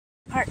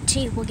part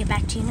 2. We'll get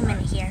back to you in a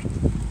minute here.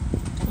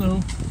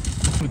 Hello.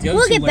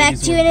 We'll get back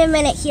to you in a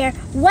minute here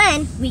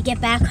when we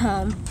get back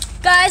home.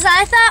 Guys,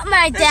 I thought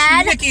my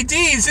dad... Mickey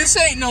D's, this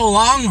ain't no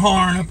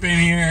Longhorn up in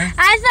here.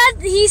 I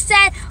thought he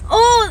said,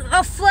 oh,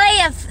 a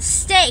fillet of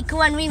steak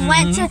when we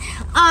went to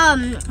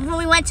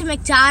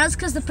McDonald's,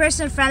 because the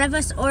person in front of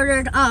us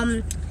ordered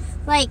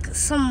like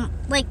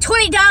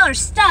 $20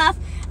 stuff,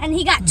 and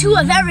he got 2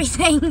 of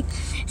everything.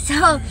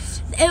 So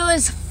it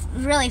was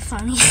really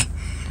funny.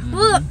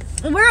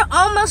 We're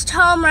almost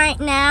home right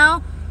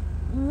now.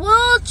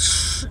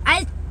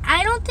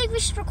 I don't think we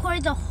should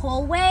record the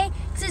whole way,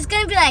 because it's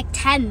going to be like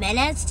 10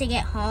 minutes to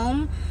get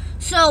home.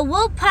 So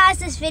we'll pause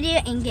this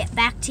video and get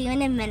back to you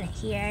in a minute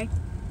here.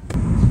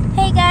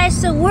 Hey guys,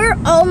 so we're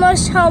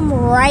almost home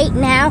right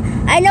now.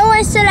 I know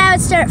I said I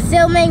would start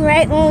filming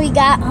right when we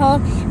got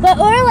home, but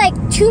we're like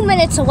 2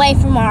 minutes away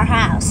from our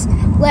house,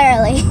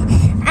 literally.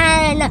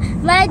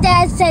 And my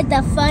dad said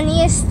the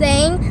funniest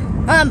thing,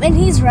 and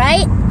he's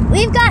right.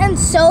 We've gotten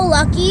so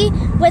lucky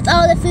with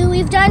all the food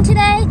we've done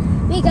today.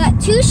 We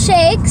got 2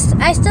 shakes.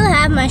 I still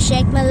have my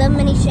shake, my little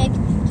mini shake.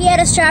 He had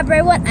a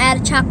strawberry one, I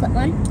had a chocolate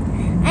one.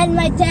 And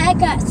my dad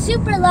got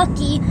super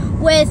lucky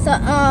with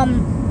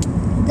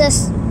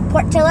this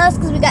Portillo's,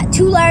 because we got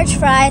 2 large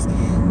fries.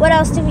 What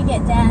else did we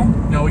get,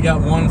 Dad? No, we got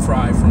 1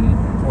 fry from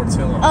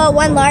Portillo. Oh,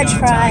 1 large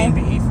fry. Italian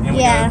beef, and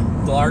we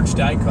got the large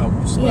Diet Coke,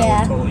 so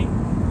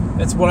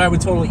that's what I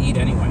would totally eat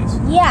anyways.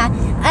 Yeah,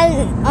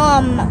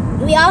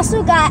 and we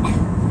also got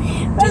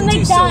from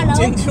McDonald's.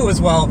 Didn't do as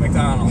well at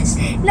McDonald's.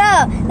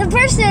 No, the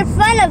person in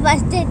front of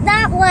us did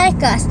not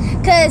like us,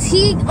 because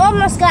he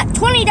almost got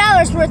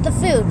 $20 worth of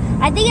food.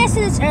 I think I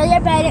said this earlier,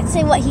 but I didn't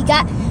say what he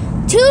got.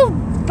 2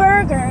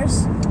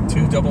 burgers.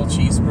 2 double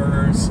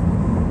cheeseburgers.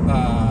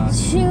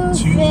 2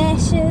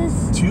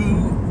 fishes.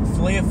 2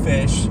 filet of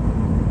fish.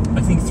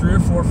 I think 3 or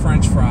 4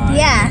 French fries.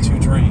 Yeah. And 2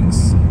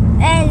 drinks.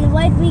 And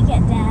what did we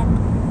get, Dad?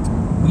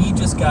 We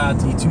just got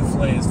the 2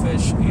 fillets of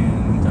fish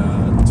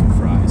and 2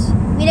 fries.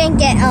 We didn't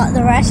get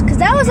the rest, because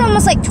that was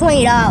almost like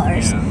 $20.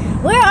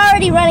 Yeah. We're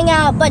already running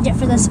out of budget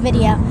for this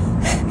video.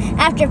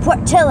 After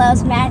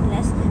Portillo's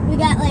madness, we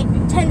got like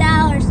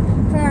 $10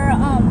 for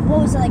what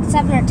was it, like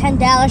 $7 or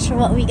 $10 for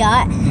what we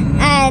got.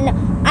 And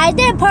I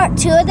did part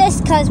 2 of this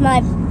because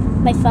my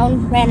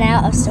phone ran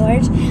out of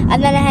storage,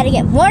 and then I had to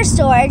get more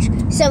storage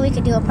so we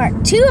could do a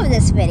part 2 of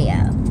this video.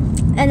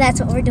 And that's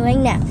what we're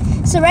doing now.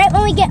 So right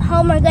when we get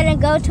home, we're gonna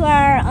go to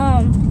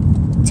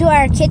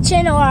our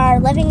kitchen or our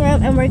living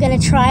room, and we're gonna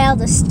try all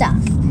the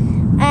stuff.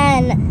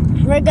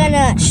 And we're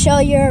gonna show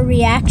your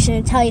reaction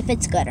and tell you if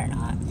it's good or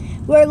not.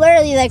 We're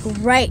literally like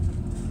right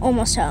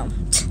almost home.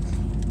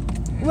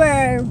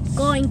 We're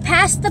going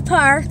past the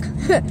park.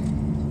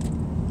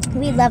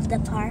 We love the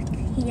park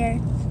here.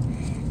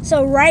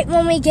 So right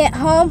when we get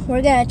home,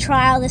 we're gonna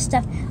try all this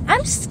stuff.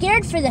 I'm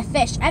scared for the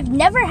fish. I've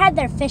never had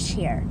their fish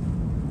here.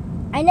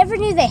 I never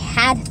knew they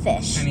had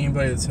fish.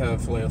 Anybody that's had a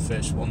filet of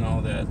fish will know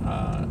that,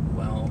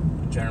 well,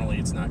 generally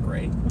it's not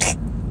great.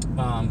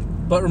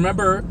 But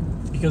remember,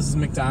 because it's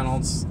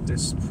McDonald's,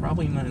 there's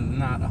probably not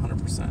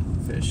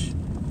 100% fish.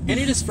 And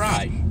it is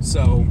fried,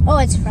 so... Oh,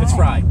 it's fried. It's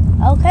fried.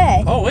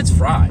 Okay. Oh, it's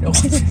fried. Oh,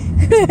 it's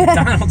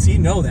McDonald's, you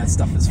know that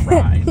stuff is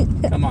fried.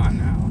 Come on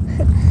now.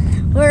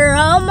 We're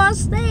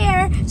almost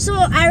there. So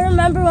I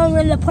remember when we were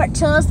in the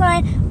Portillo's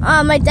line,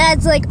 my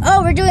dad's like,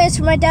 oh, we're doing this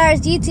for my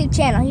daughter's YouTube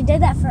channel. He did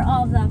that for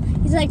all of them.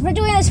 He's like, we're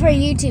doing this for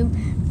YouTube,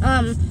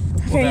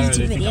 for a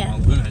YouTube video.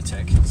 I'm a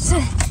lunatic.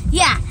 So,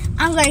 yeah,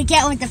 I'm going to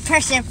get what the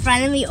person in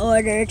front of me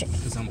ordered.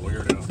 Because I'm a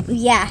weirdo.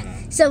 Yeah.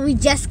 So we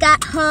just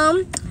got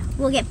home.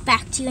 We'll get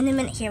back to you in a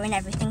minute here when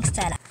everything's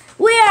set up.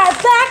 We are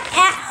back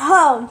at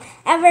home,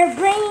 and we're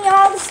bringing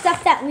all the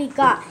stuff that we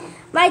got.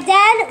 My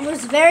dad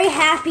was very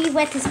happy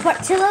with his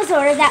Portillo's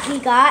order that we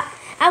got,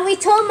 and we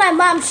told my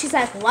mom, she's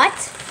like, what?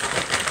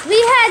 We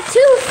had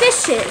 2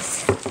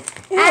 fishes.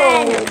 Ew,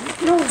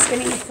 and no one's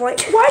going to eat fillet.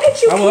 Why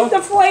did you keep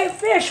the fillet of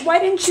fish? Why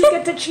didn't you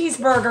get the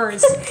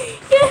cheeseburgers?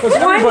 Because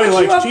everybody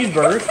likes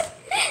cheeseburgers.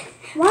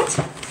 What?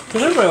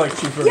 Because everybody likes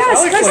cheeseburgers. Yes,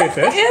 I like filet of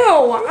fish.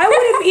 Ew, I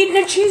would have eaten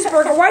a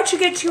cheeseburger. Why'd you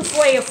get 2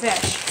 fillet of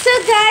fish? so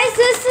guys,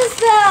 this is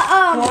the,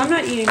 Well, I'm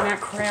not eating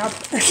that crap.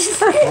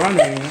 Well, I'm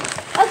eating it.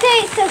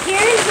 okay, so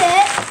here's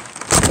it.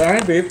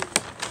 Sorry, babe.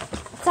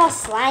 It's all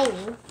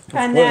slimy.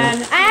 And then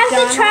I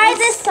have to try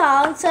this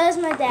song, so does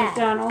my dad.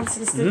 McDonald's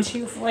is the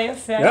 2 fillet of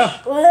fish.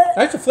 Yeah.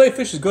 Actually, the filet of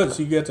fish is good,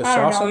 so you get the I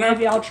don't sauce know, on there.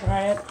 maybe I'll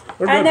try it.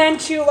 We're And good. then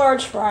 2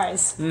 large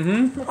fries.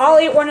 I'll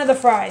eat 1 of the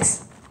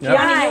fries. Yep.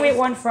 Gianni, you eat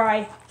 1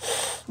 fry.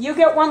 You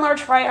get 1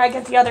 large fry, I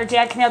get the other.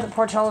 Dad can have the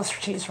Portillo's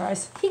cheese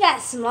fries. He got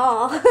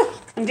small.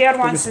 And Dad We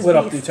wants his split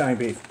up the beef. Italian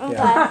beef. Okay.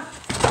 Yeah.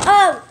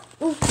 Oh,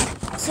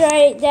 oops.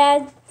 Sorry,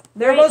 Dad.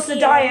 There goes the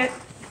here. diet.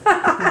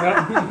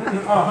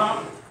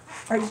 Uh-huh.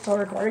 Are you still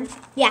recording?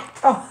 Yeah.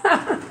 Oh.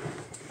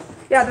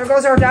 Yeah, there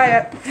goes our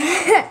diet.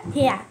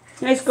 Yeah.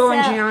 Nice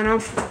going, So- Gianna. You're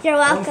Full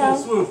welcome.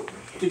 swoop.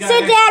 You got So,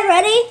 it. Dad,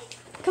 ready?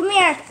 Come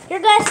here. You're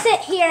going to sit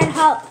here and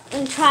help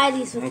and try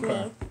these with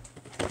Okay. me.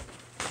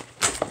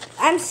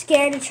 I'm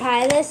scared to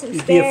try this.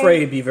 Be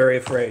afraid. Be very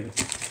afraid.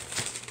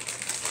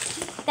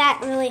 that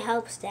really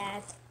helps,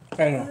 Dad.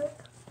 I know.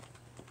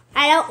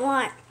 I don't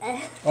want.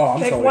 Oh, I'm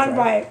Take totally one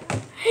fine.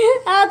 bite.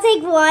 I'll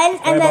take one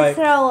and then bite.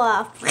 throw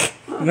up.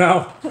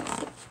 No.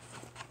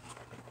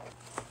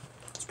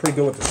 It's pretty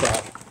good with the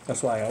salt.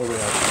 That's why I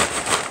overload.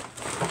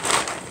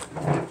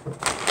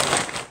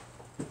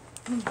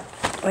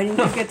 Why didn't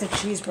you get the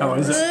cheeseburger? Oh,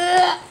 is it?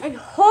 It's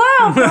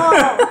horrible.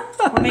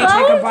 Let me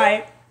take a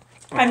bite.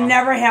 I've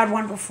never had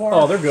one before.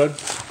 Oh, they're good.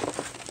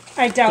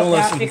 I doubt Don't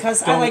that listen.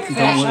 because I Don't- like don't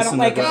fish. I listen don't to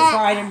like it that.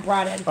 fried and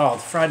breaded. Oh, the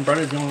fried bread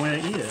is the only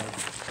way to eat it.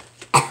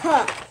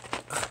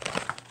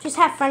 Just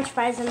have French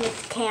fries in the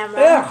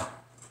camera. Ugh.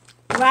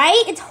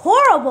 Right? It's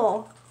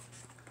horrible.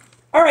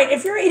 All right,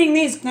 if you're eating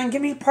these, then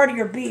give me part of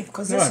your beef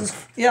because this Good.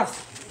 is yeah.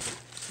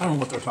 I don't know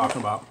what they're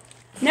talking about.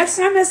 Next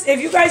time,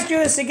 if you guys do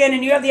this again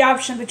and you have the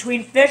option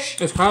between fish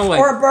It's kind of like,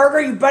 or a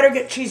burger, you better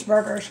get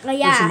cheeseburgers. But this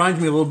yeah.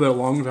 reminds me a little bit of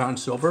Long John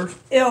Silver's,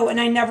 Ew,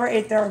 and I never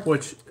ate there.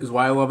 which is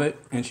why I love it,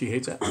 and she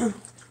hates it.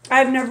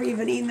 I've never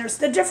even eaten theirs.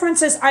 The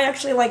difference is I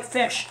actually like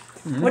fish,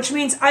 Mm-hmm. which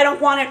means I don't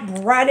want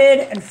it breaded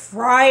and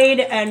fried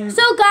and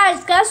So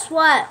guys, guess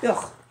what?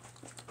 ugh.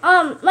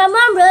 My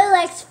mom really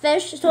likes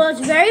fish, so I was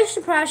very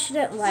surprised she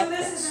didn't like So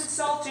this this. is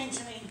insulting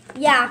to me.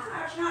 Yeah.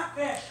 That's not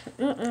fish.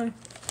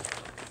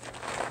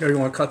 Here, you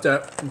want to cut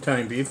that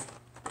Italian beef?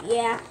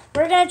 Yeah.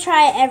 We're gonna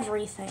try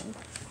everything.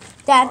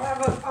 Dad,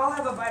 I'll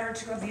have a bite or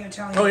two of the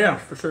Italian. Oh, yeah,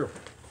 for sure.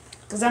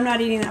 Because I'm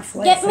not eating that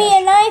fillet get fish.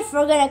 me a knife.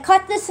 We're gonna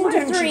cut this Why into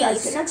didn't you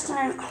guys threes. next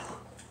time?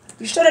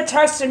 You should have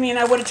texted me and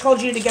I would have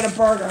told you to get a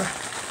burger.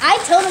 I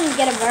told him to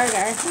get a burger.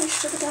 I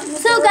should have gotten the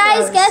So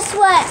guys, burgers. guess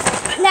what?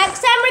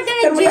 Next time we're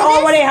Then gonna we do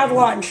already this. had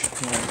lunch.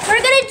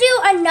 We're gonna do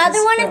another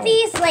Let's one of go.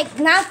 these, like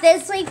not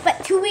this week,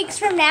 but 2 weeks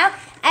from now.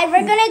 And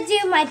we're gonna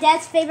do my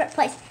dad's favorite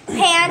place,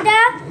 Panda,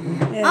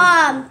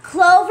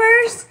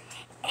 Clover's,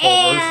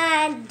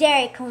 and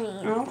Dairy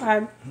Queen.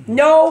 Okay.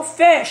 No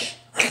fish.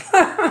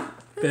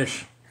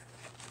 Fish.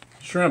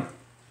 Shrimp.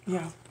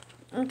 Yeah.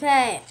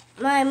 Okay,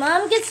 my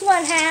mom gets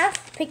one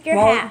half. Pick your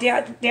Well, half.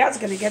 Dad's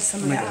gonna get some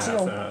of I'm that gonna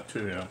too. have that,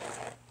 too, yeah.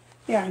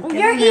 Yeah. give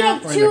You're him that.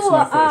 eating Right two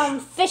next to my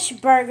fish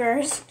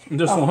burgers.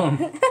 This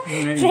one. I'm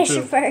eating Fish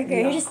two.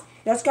 burgers.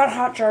 That's got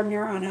hot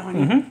jardiniera on it, honey.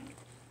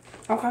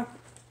 Mm-hmm. Okay.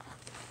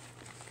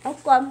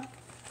 Okay.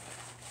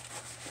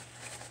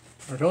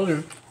 I told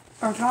you.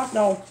 On top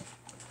though.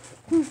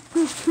 Do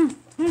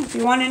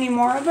you want any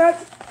more of it?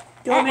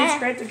 Do you want me to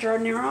scrape the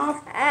jardiniera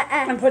off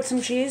and put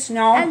some cheese?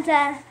 No. And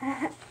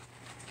can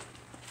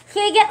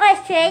you get my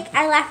shake?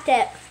 I left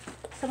it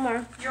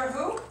somewhere. Your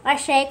who? My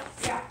shake.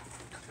 Yeah.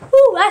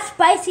 Ooh, that's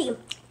spicy.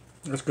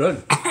 That's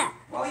good.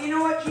 Well, you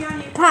know what, Gian?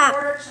 You can Pop.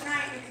 order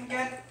tonight. You can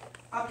get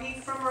a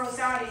beef from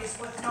Rosati's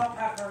with no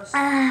peppers.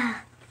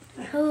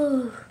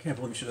 Ooh, I can't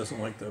believe she doesn't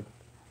like the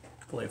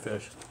fillet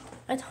fish.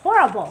 it's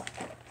horrible.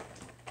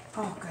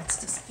 Oh, God, it's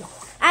just.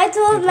 I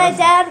told my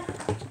dad,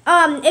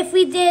 if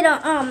we did,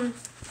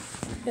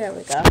 here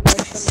we go.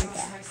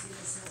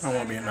 I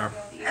won't be in there.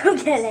 I'm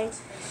kidding.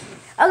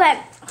 Okay,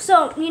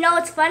 so you know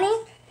what's funny?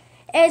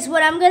 Is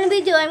what I'm gonna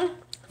be doing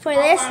for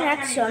this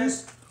next one.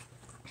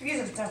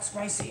 Jesus, that's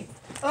spicy.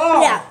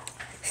 Oh. Yeah.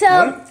 So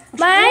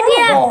my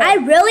horrible. idea,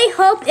 I really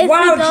hope if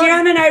Wow, we go.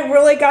 Gian and I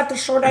really got the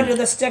short end of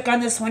the stick on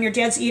this one. Your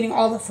dad's eating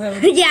all the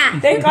food. Yeah.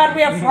 Thank God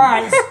we have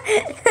fries.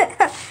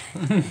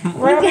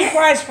 We're having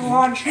fries for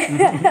lunch.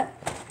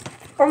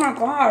 Oh my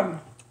God.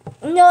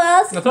 You know what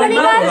else is That's all funny,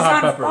 you got. guys? It's Hot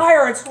on peppers.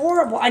 fire. It's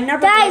horrible. I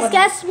never did Guys, with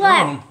guess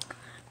what? Oh.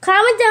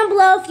 Comment down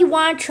below if you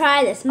want to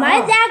try this. My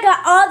Oh. dad got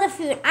all the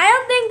food. I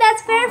don't think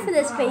that's fair for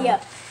this video.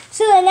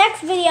 So the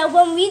next video,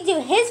 when we do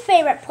his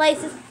favorite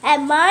places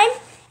and mine,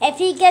 if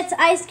he gets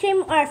ice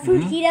cream or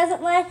food he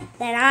doesn't like,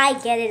 then I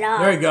get it all.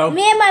 There you go.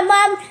 Me and my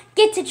mom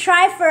get to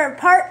try for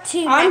part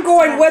 2. I'm next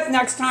going time. with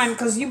next time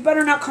because you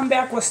better not come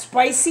back with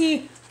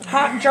spicy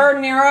hot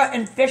jardiniera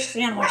and fish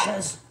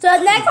sandwiches. So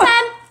next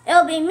time,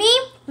 it'll be me,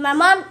 my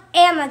mom,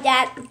 and my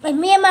dad. And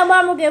me and my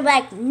mom will go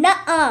like,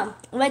 nuh-uh,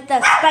 with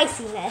the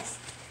spiciness.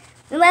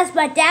 Unless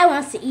my dad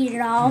wants to eat it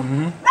all,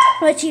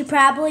 which he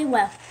probably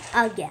will,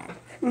 again.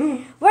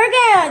 We're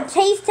going to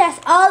taste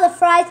test all the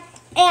fries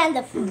and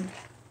the food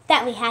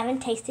that we haven't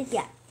tasted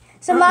yet.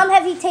 So, Mom,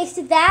 have you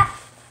tasted that?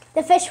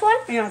 The fish one?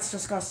 Yeah, it's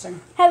disgusting.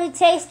 Have you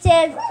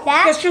tasted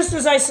that? It's just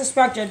as I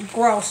suspected.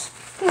 Gross.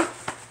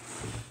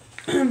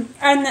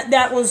 And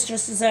that was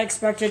just as I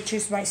expected. Too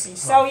spicy.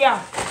 So,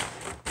 yeah.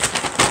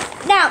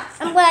 Now,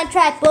 I'm going to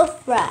try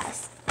both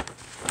fries.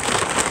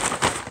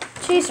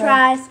 Cheese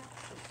fries.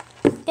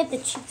 Get the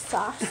cheese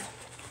sauce.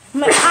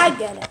 I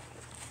get it.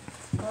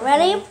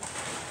 Ready?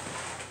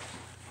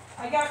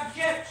 I got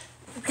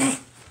gypped.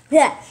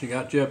 Yeah. She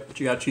got gypped.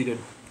 She got cheated.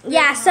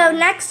 Yeah, so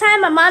next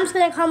time my mom's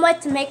going to come with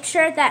to make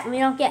sure that we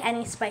don't get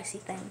any spicy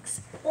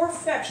things. Or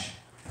fish.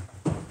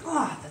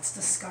 Oh, that's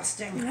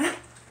disgusting.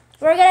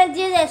 We're going to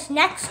do this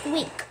next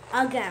week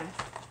again.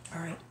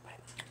 All right.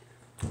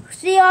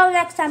 See you all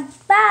next time.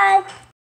 Bye.